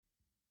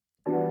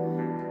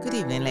Good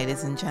evening,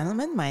 ladies and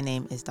gentlemen. My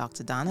name is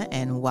Dr. Donna,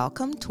 and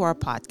welcome to our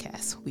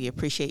podcast. We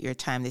appreciate your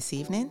time this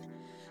evening.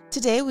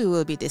 Today, we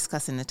will be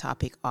discussing the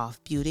topic of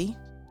beauty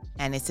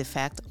and its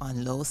effect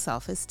on low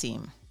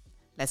self-esteem.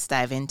 Let's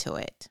dive into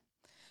it.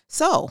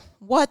 So,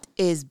 what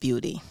is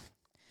beauty?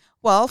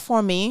 Well,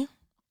 for me,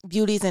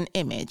 beauty is an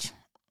image.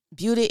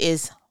 Beauty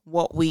is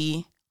what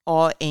we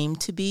all aim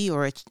to be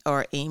or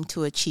aim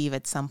to achieve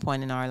at some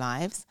point in our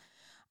lives.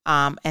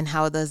 And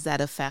how does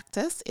that affect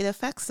us? It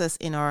affects us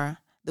in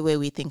the way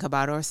we think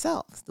about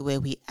ourselves, the way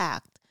we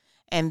act.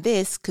 And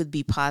this could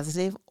be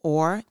positive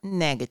or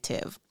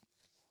negative.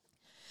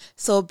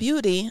 So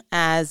beauty,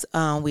 as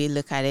we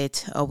look at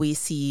it, we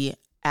see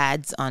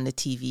ads on the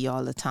TV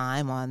all the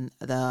time, on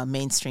the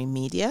mainstream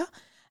media.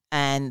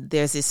 And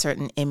there's a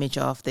certain image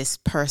of this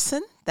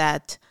person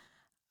that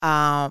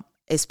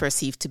is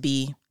perceived to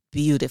be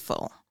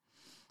beautiful.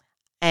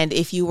 And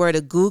if you were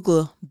to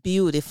Google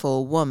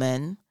beautiful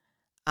woman,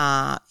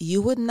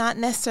 you would not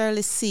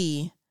necessarily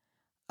see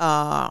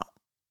a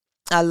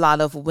lot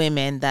of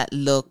women that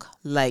look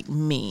like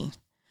me.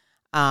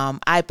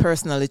 I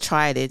personally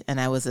tried it,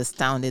 and I was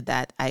astounded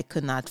that I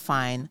could not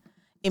find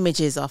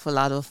images of a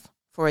lot of,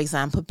 for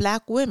example,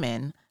 Black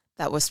women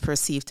that was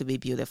perceived to be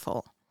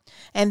beautiful.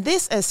 And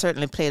this has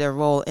certainly played a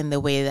role in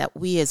the way that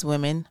we as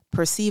women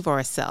perceive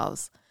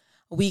ourselves.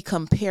 We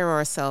compare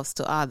ourselves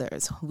to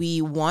others.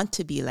 We want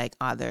to be like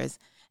others.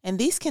 And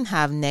these can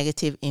have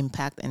negative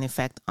impact and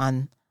effect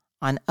on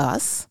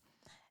us.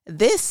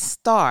 This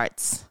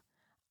starts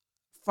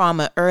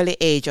from an early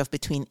age of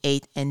between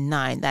 8 and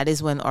 9. That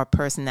is when our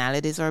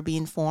personalities are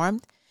being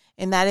formed.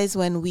 And that is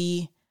when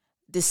we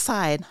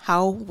decide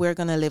how we're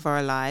going to live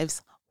our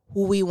lives,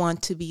 who we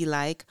want to be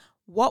like,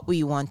 what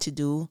we want to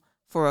do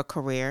for a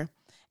career.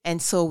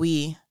 And so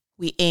we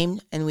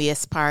aim and we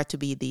aspire to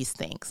be these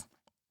things.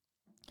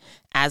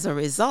 As a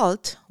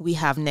result, we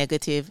have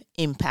negative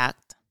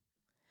impact.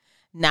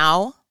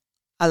 Now,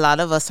 a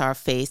lot of us are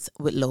faced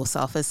with low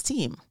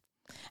self-esteem.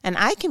 And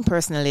I can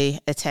personally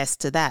attest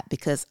to that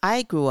because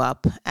I grew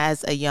up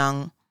as a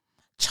young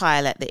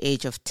child at the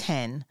age of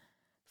 10,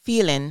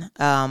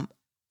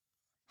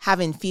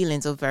 having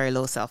feelings of very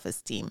low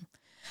self-esteem.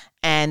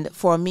 And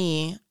for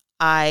me,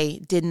 I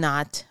did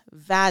not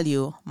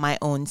value my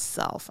own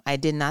self. I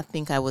did not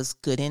think I was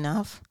good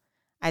enough.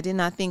 I did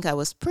not think I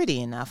was pretty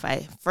enough.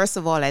 First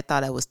of all, I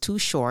thought I was too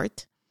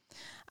short.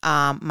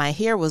 My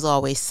hair was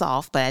always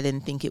soft, but I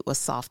didn't think it was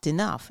soft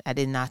enough. I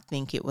did not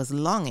think it was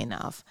long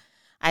enough.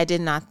 I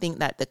did not think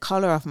that the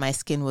color of my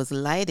skin was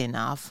light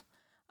enough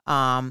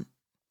that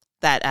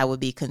I would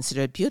be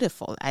considered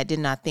beautiful. I did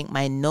not think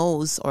my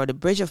nose or the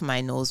bridge of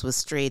my nose was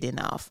straight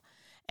enough.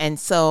 And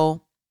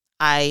so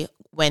I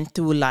went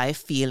through life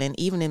feeling,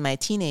 even in my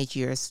teenage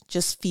years,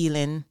 just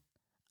feeling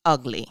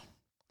ugly.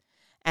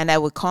 And I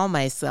would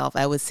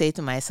say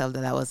to myself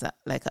that I was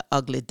like an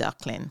ugly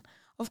duckling.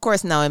 Of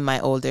course, now in my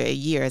older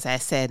years, I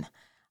said,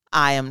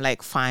 I am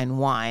like fine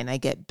wine. I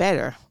get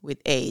better with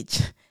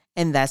age.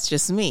 And that's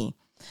just me.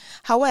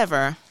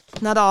 However,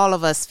 not all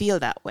of us feel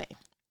that way.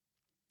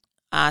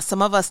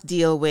 Some of us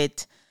deal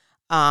with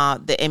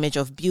the image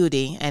of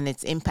beauty and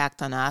its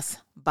impact on us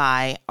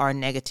by our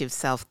negative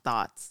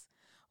self-thoughts.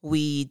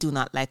 We do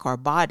not like our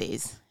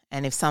bodies.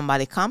 And if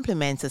somebody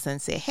compliments us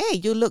and say, hey,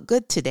 you look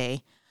good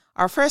today,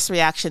 our first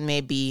reaction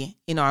may be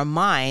in our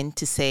mind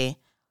to say,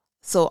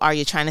 so are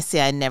you trying to say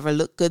I never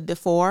looked good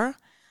before?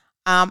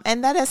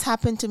 And that has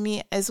happened to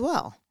me as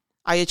well.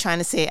 Are you trying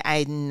to say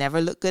I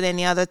never looked good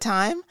any other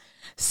time?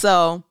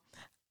 So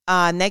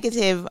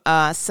negative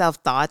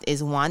self-thought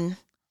is one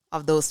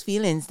of those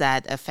feelings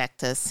that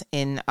affect us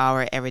in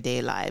our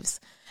everyday lives.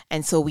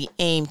 And so we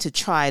aim to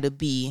try to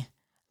be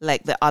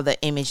like the other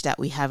image that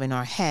we have in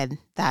our head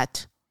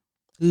that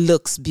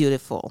looks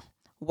beautiful,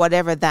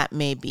 whatever that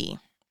may be.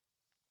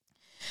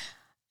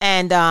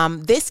 And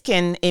this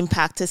can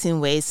impact us in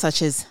ways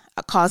such as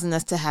causing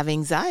us to have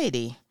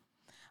anxiety.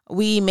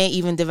 We may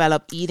even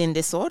develop eating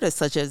disorders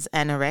such as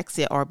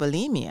anorexia or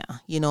bulimia.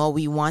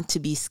 We want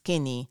to be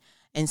skinny,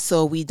 and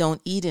so we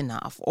don't eat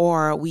enough.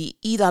 Or we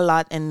eat a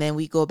lot, and then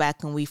we go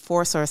back and we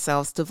force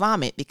ourselves to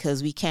vomit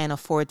because we can't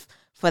afford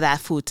for that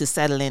food to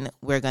settle in.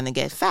 We're going to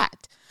get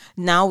fat.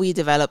 Now we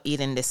develop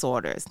eating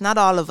disorders. Not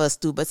all of us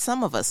do, but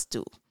some of us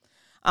do.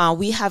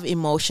 We have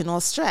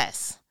emotional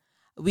stress.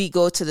 We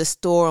go to the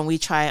store and we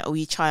try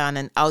on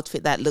an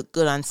outfit that looked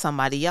good on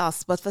somebody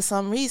else, but for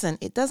some reason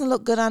it doesn't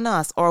look good on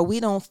us, or we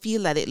don't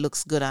feel that it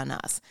looks good on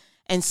us.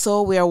 And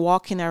so we're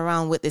walking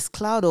around with this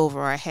cloud over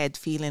our head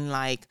feeling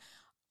like,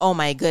 oh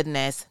my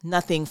goodness,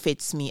 nothing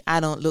fits me. I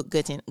don't look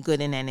good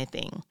in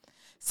anything.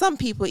 Some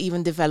people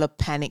even develop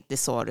panic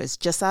disorders.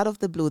 Just out of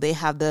the blue, they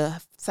have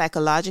the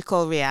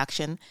psychological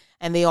reaction,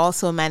 and they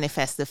also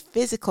manifest the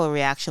physical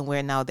reaction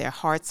where now their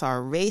hearts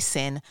are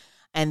racing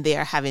and they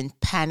are having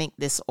panic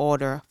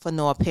disorder for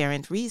no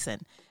apparent reason.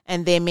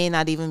 And they may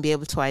not even be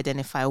able to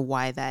identify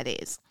why that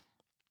is.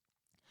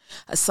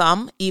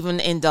 Some even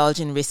indulge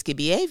in risky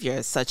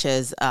behaviors, such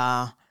as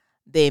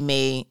they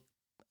may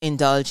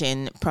indulge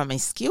in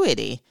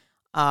promiscuity.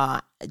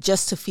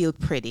 just to feel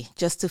pretty,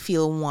 just to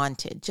feel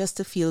wanted, just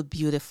to feel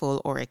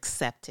beautiful or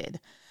accepted.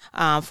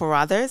 For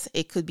others,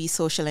 it could be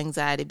social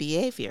anxiety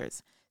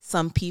behaviors.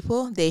 Some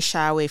people, they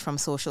shy away from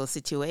social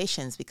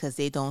situations because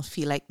they don't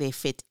feel like they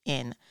fit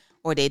in,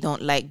 or they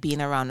don't like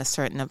being around a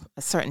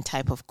certain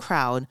type of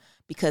crowd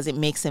because it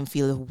makes them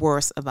feel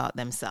worse about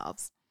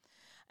themselves.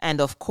 And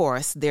of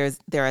course, there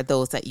are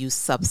those that use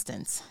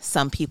substance.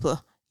 Some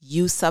people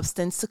use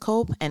substance to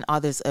cope, and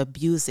others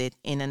abuse it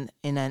in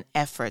an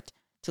effort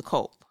to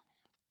cope.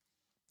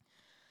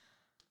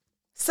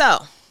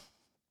 So,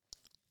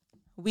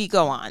 we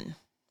go on.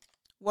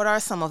 What are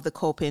some of the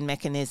coping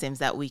mechanisms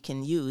that we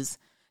can use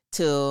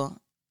to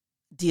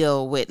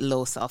deal with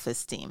low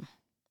self-esteem?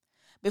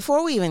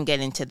 Before we even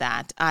get into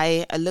that,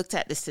 I looked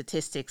at the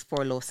statistics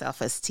for low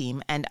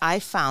self-esteem, and I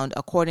found,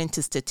 according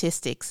to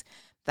statistics,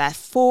 that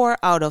 4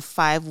 out of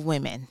 5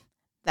 women,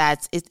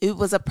 it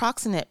was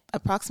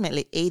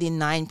approximately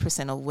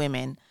 89% of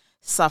women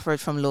suffered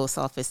from low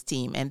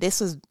self-esteem. And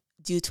this was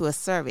due to a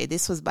survey.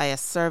 This was by a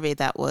survey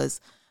that was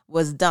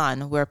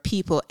done where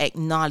people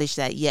acknowledged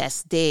that,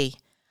 yes, they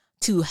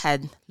too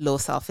had low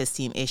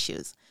self-esteem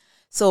issues.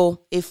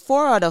 So if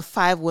 4 out of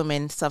 5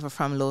 women suffer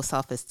from low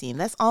self-esteem,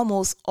 that's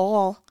almost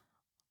all,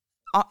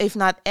 if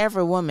not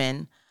every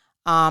woman,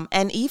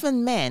 and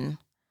even men,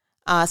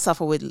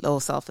 suffer with low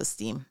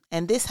self-esteem.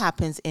 And this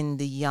happens in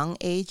the young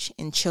age,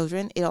 in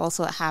children. It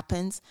also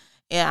happens,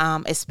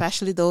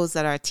 especially those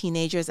that are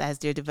teenagers as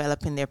they're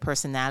developing their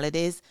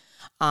personalities.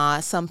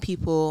 Some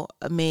people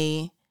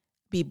may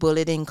be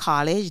bullied in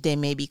college. They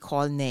may be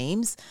called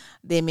names.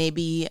 They may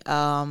be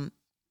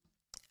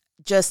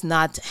just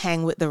not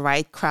hang with the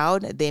right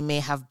crowd. They may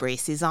have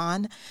braces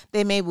on.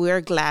 They may wear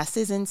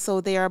glasses, and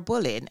so they are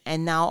bullied.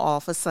 And now all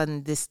of a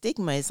sudden, this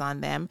stigma is on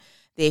them.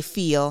 They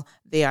feel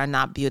they are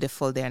not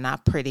beautiful, they're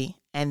not pretty,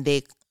 and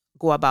they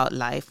go about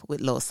life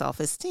with low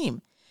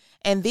self-esteem.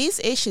 And these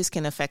issues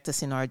can affect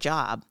us in our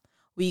job.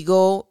 We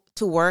go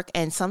to work,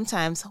 and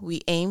sometimes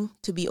we aim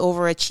to be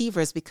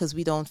overachievers because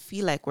we don't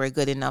feel like we're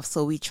good enough.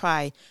 So we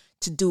try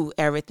to do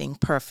everything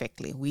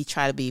perfectly. We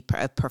try to be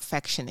a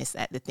perfectionist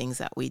at the things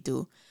that we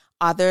do.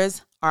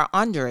 Others are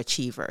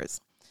underachievers.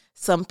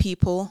 Some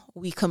people,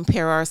 we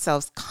compare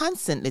ourselves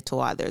constantly to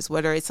others,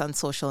 whether it's on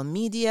social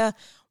media.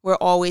 We're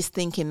always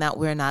thinking that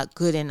we're not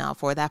good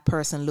enough, or that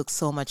person looks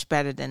so much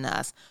better than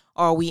us,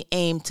 or we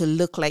aim to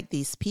look like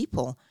these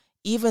people,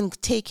 even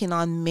taking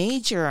on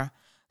major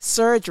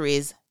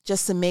surgeries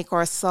just to make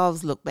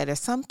ourselves look better.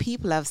 Some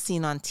people I've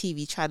seen on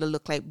TV try to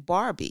look like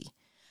Barbie,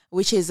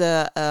 which is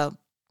a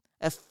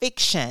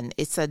fiction.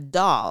 It's a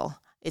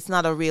doll. It's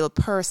not a real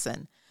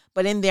person.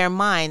 But in their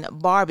mind,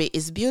 Barbie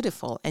is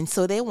beautiful, and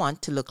so they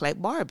want to look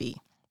like Barbie.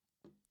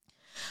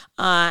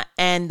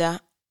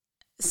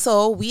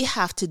 So we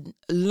have to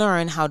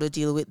learn how to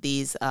deal with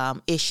these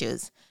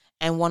issues.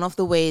 And one of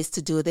the ways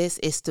to do this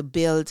is to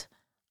build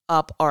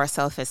up our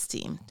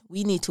self-esteem.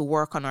 We need to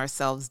work on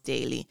ourselves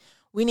daily.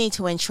 We need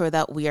to ensure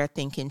that we are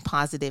thinking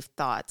positive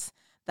thoughts,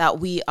 that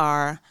we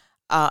are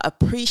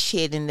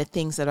appreciating the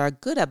things that are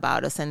good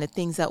about us and the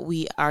things that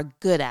we are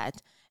good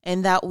at,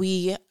 and that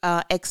we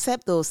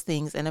accept those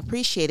things and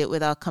appreciate it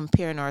without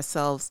comparing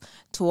ourselves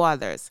to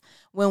others.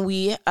 When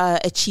we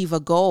achieve a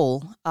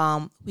goal,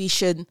 we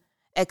should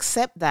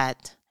accept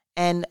that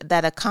and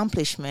that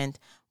accomplishment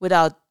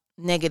without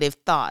negative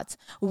thoughts.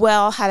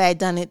 Well, had I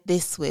done it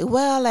this way?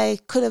 Well, I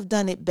could have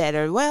done it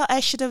better. Well, I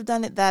should have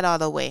done it that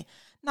other way.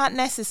 Not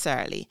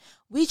necessarily.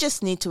 We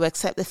just need to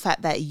accept the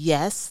fact that,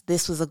 yes,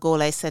 this was a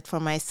goal I set for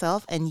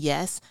myself, and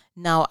yes,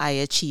 now I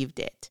achieved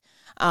it.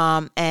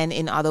 And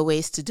in other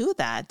ways to do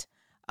that,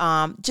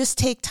 just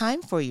take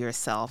time for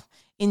yourself.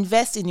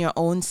 Invest in your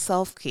own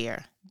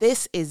self-care.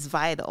 This is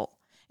vital.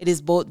 It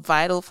is both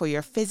vital for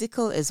your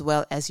physical as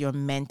well as your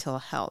mental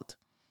health.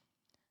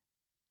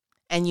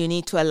 And you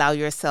need to allow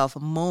yourself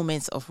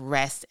moments of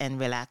rest and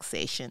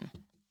relaxation.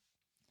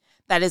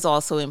 That is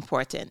also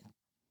important.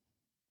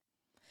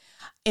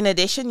 In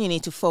addition, you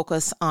need to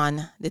focus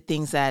on the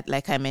things that,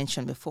 like I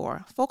mentioned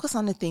before, focus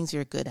on the things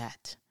you're good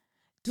at.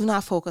 Do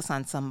not focus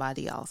on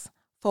somebody else.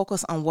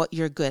 Focus on what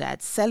you're good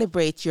at.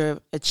 Celebrate your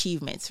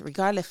achievements,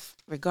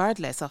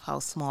 regardless of how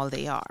small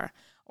they are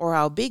or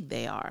how big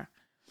they are.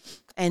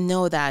 And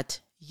know that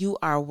you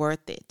are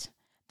worth it,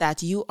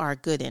 that you are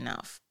good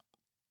enough.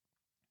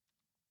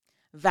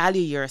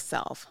 Value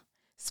yourself.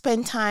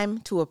 Spend time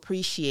to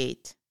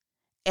appreciate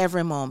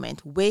every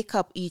moment. Wake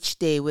up each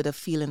day with a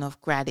feeling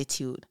of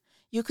gratitude.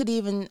 You could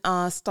even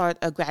start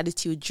a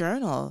gratitude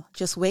journal.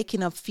 Just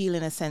waking up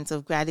feeling a sense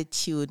of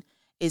gratitude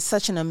is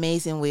such an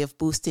amazing way of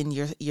boosting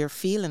your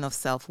feeling of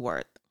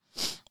self-worth.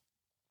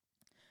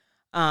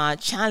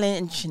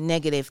 Challenge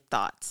negative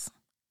thoughts.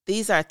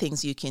 These are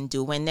things you can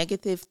do. When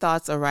negative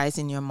thoughts arise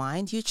in your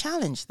mind, you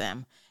challenge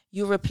them.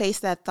 You replace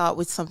that thought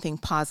with something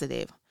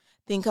positive.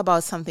 Think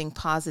about something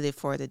positive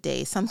for the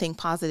day, something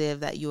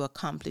positive that you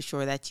accomplished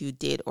or that you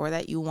did or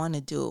that you want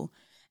to do,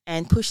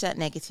 and push that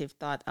negative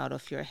thought out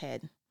of your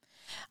head.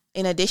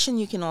 In addition,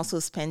 you can also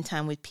spend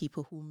time with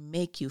people who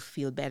make you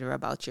feel better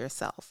about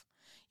yourself.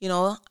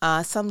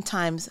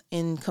 Sometimes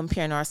in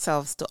comparing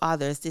ourselves to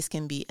others, this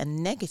can be a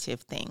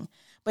negative thing.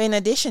 But in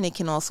addition, it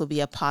can also be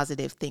a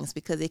positive thing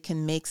because it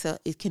can make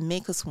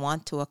us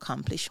want to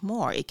accomplish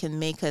more. It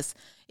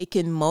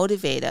can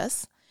motivate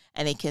us,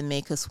 and it can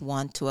make us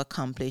want to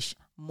accomplish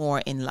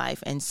more in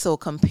life. And so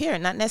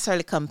not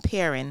necessarily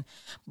comparing,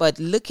 but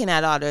looking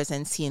at others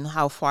and seeing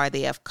how far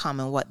they have come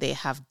and what they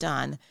have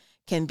done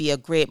can be a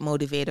great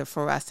motivator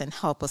for us and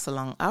help us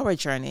along our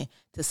journey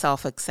to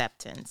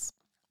self-acceptance.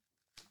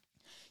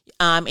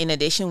 In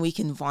addition, we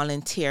can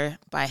volunteer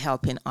by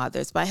helping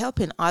others. By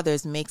helping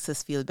others makes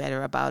us feel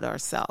better about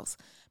ourselves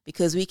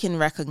because we can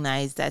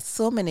recognize that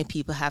so many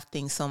people have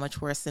things so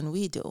much worse than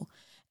we do.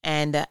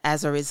 And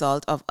as a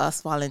result of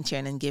us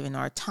volunteering and giving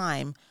our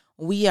time,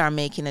 we are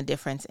making a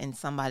difference in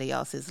somebody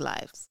else's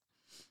lives.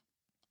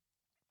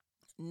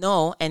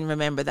 Know and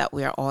remember that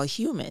we are all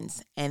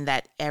humans and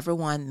that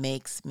everyone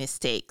makes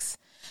mistakes.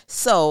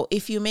 So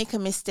if you make a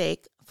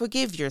mistake,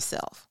 forgive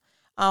yourself.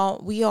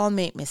 We all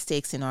make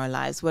mistakes in our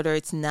lives, whether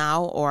it's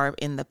now or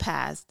in the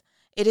past.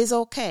 It is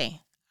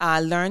okay.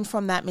 Learn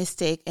from that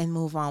mistake and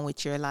move on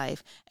with your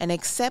life and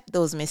accept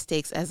those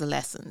mistakes as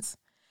lessons.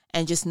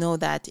 And just know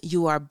that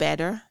you are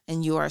better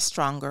and you are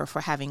stronger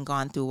for having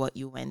gone through what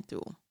you went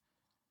through.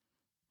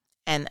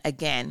 And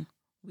again,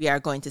 we are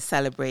going to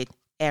celebrate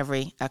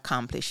every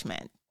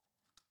accomplishment.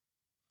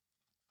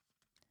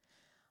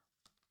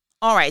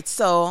 All right,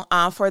 so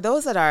for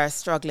those that are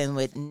struggling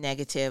with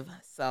negative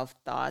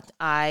self-thought,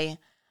 I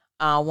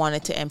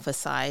wanted to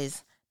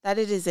emphasize that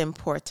it is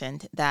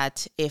important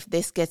that if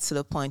this gets to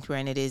the point where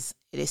it is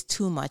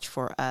too much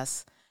for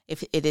us,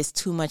 if it is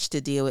too much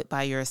to deal with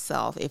by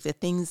yourself, if the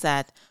things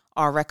that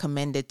are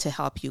recommended to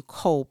help you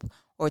cope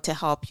or to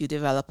help you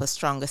develop a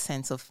stronger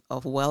sense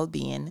of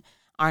well-being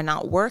are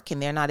not working,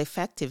 they're not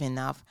effective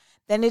enough,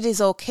 then it is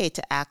okay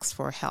to ask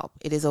for help.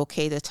 It is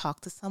okay to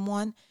talk to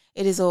someone.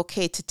 It is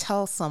okay to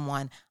tell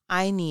someone,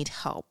 I need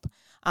help,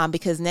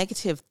 because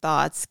negative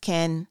thoughts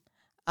can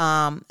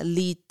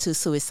lead to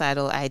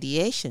suicidal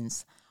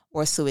ideations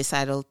or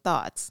suicidal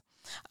thoughts,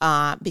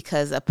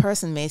 because a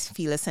person may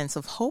feel a sense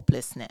of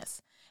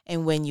hopelessness.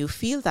 And when you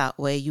feel that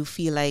way, you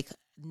feel like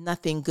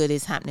nothing good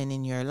is happening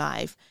in your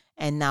life.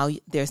 And now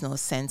there's no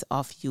sense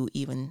of you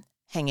even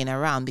hanging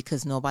around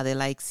because nobody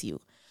likes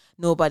you.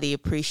 Nobody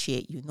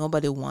appreciates you.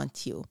 Nobody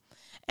wants you.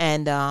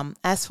 And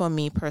as for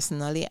me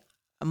personally,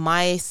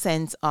 my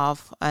sense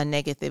of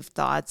negative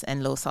thoughts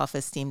and low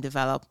self-esteem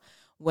developed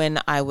when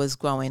I was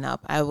growing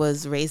up. I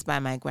was raised by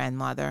my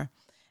grandmother,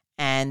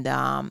 and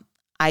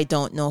I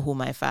don't know who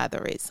my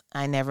father is.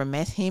 I never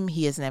met him.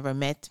 He has never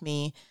met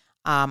me.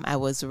 I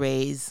was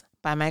raised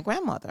by my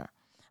grandmother.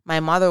 My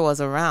mother was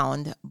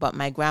around, but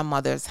my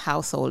grandmother's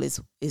household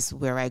is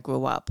where I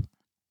grew up.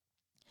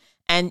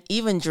 And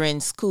even during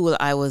school,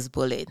 I was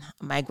bullied.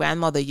 My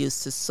grandmother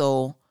used to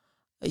sew.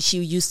 She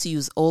used to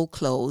use old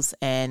clothes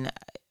and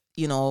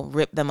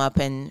rip them up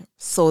and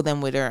sew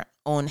them with her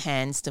own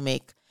hands to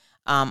make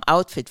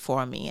outfit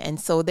for me. And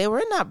so they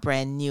were not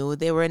brand new.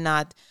 They were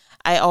not,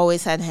 I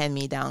always had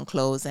hand-me-down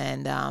clothes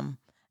and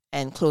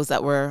clothes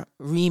that were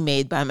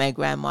remade by my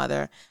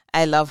grandmother.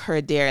 I love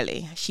her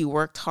dearly. She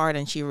worked hard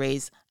and she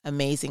raised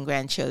amazing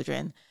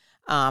grandchildren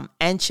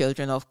and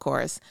children, of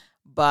course.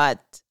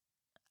 But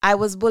I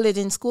was bullied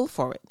in school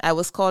for it. I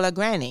was called a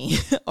granny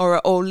or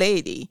an old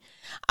lady.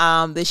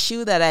 The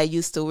shoe that I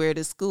used to wear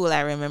to school,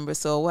 I remember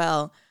so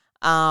well.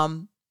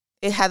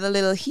 It had a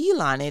little heel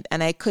on it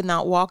and I could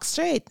not walk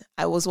straight.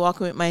 I was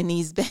walking with my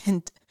knees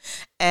bent,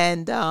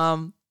 and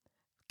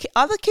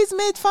other kids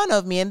made fun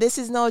of me. And this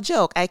is no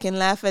joke. I can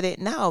laugh at it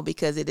now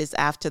because it is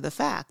after the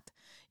fact,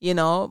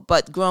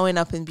 but growing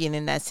up and being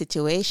in that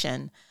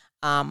situation,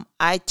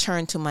 I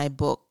turned to my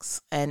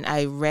books and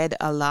I read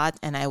a lot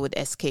and I would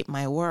escape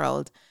my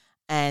world.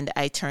 And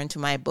I turned to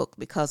my book.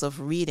 Because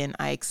of reading,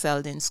 I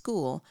excelled in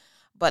school.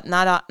 But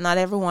not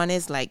everyone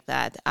is like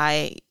that.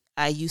 I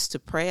used to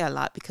pray a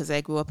lot because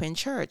I grew up in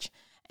church.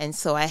 And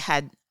so I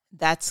had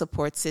that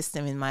support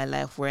system in my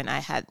life wherein I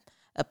had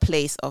a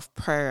place of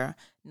prayer,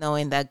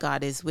 knowing that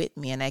God is with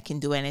me and I can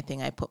do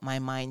anything I put my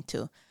mind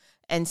to.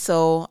 And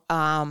so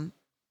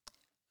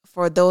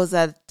for those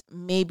that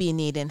may be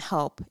needing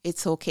help,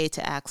 it's okay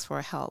to ask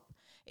for help.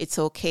 It's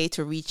okay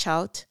to reach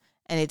out,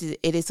 and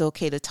it is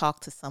okay to talk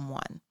to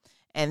someone.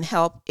 And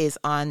help is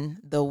on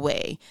the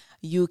way.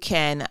 You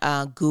can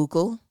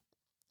Google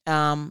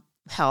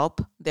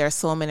help. There are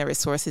so many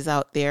resources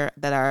out there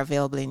that are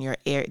available in your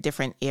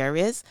different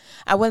areas.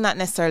 I will not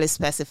necessarily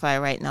specify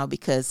right now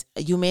because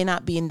you may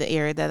not be in the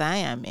area that I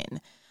am in,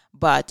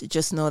 but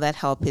just know that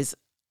help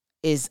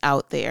is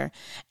out there.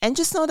 And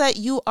just know that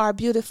you are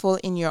beautiful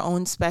in your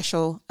own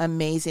special,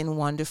 amazing,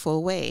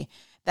 wonderful way,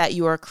 that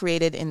you are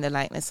created in the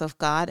likeness of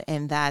God,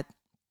 and that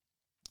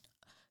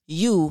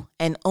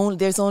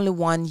there's only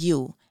one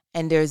you,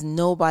 and there's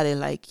nobody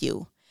like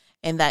you.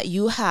 And that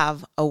you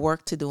have a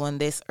work to do on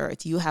this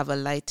earth. You have a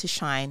light to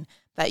shine,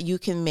 that you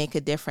can make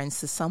a difference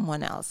to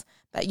someone else,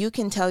 that you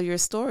can tell your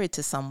story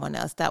to someone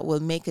else that will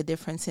make a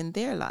difference in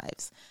their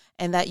lives.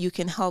 and that you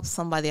can help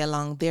somebody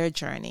along their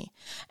journey.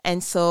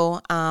 And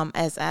so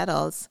as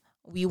adults,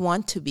 we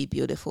want to be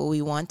beautiful.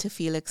 We want to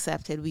feel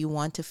accepted. We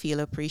want to feel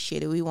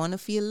appreciated. We want to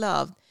feel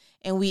loved.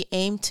 And we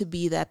aim to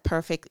be that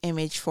perfect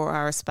image for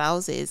our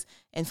spouses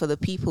and for the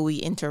people we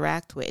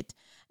interact with.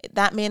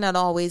 That may not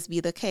always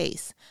be the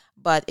case,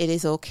 but it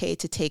is okay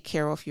to take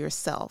care of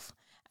yourself.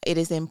 It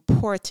is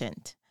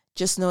important.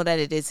 Just know that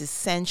it is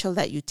essential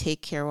that you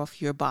take care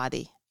of your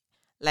body.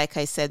 Like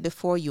I said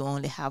before, you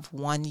only have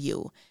one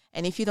you.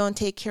 And if you don't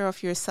take care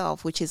of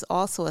yourself, which is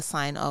also a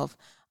sign of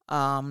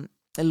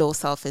low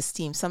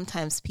self-esteem,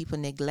 sometimes people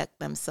neglect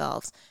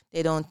themselves.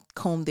 They don't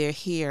comb their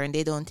hair and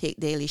they don't take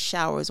daily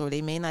showers, or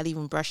they may not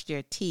even brush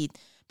their teeth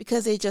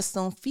because they just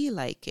don't feel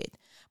like it.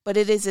 But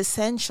it is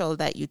essential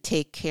that you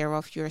take care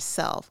of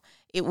yourself.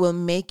 It will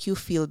make you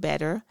feel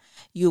better.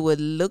 You will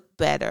look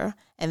better.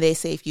 And they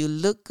say if you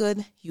look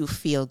good, you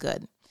feel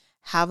good.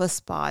 Have a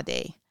spa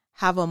day.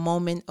 Have a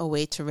moment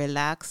away to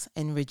relax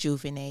and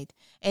rejuvenate.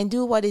 And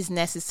do what is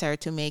necessary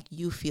to make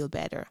you feel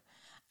better.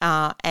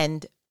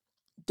 And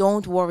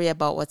don't worry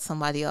about what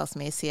somebody else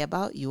may say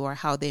about you, or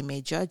how they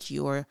may judge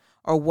you,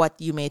 or what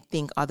you may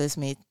think others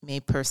may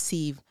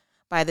perceive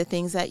by the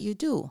things that you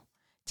do.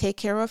 Take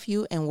care of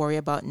you and worry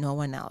about no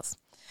one else.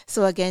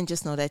 So again,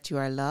 just know that you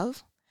are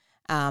loved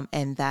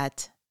and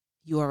that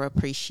you are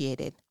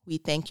appreciated. We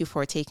thank you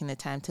for taking the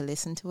time to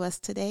listen to us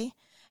today,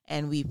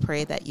 and we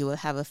pray that you will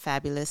have a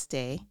fabulous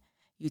day.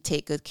 You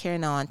take good care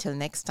now. Until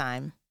next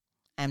time,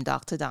 I'm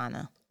Dr.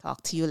 Donna.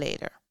 Talk to you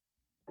later.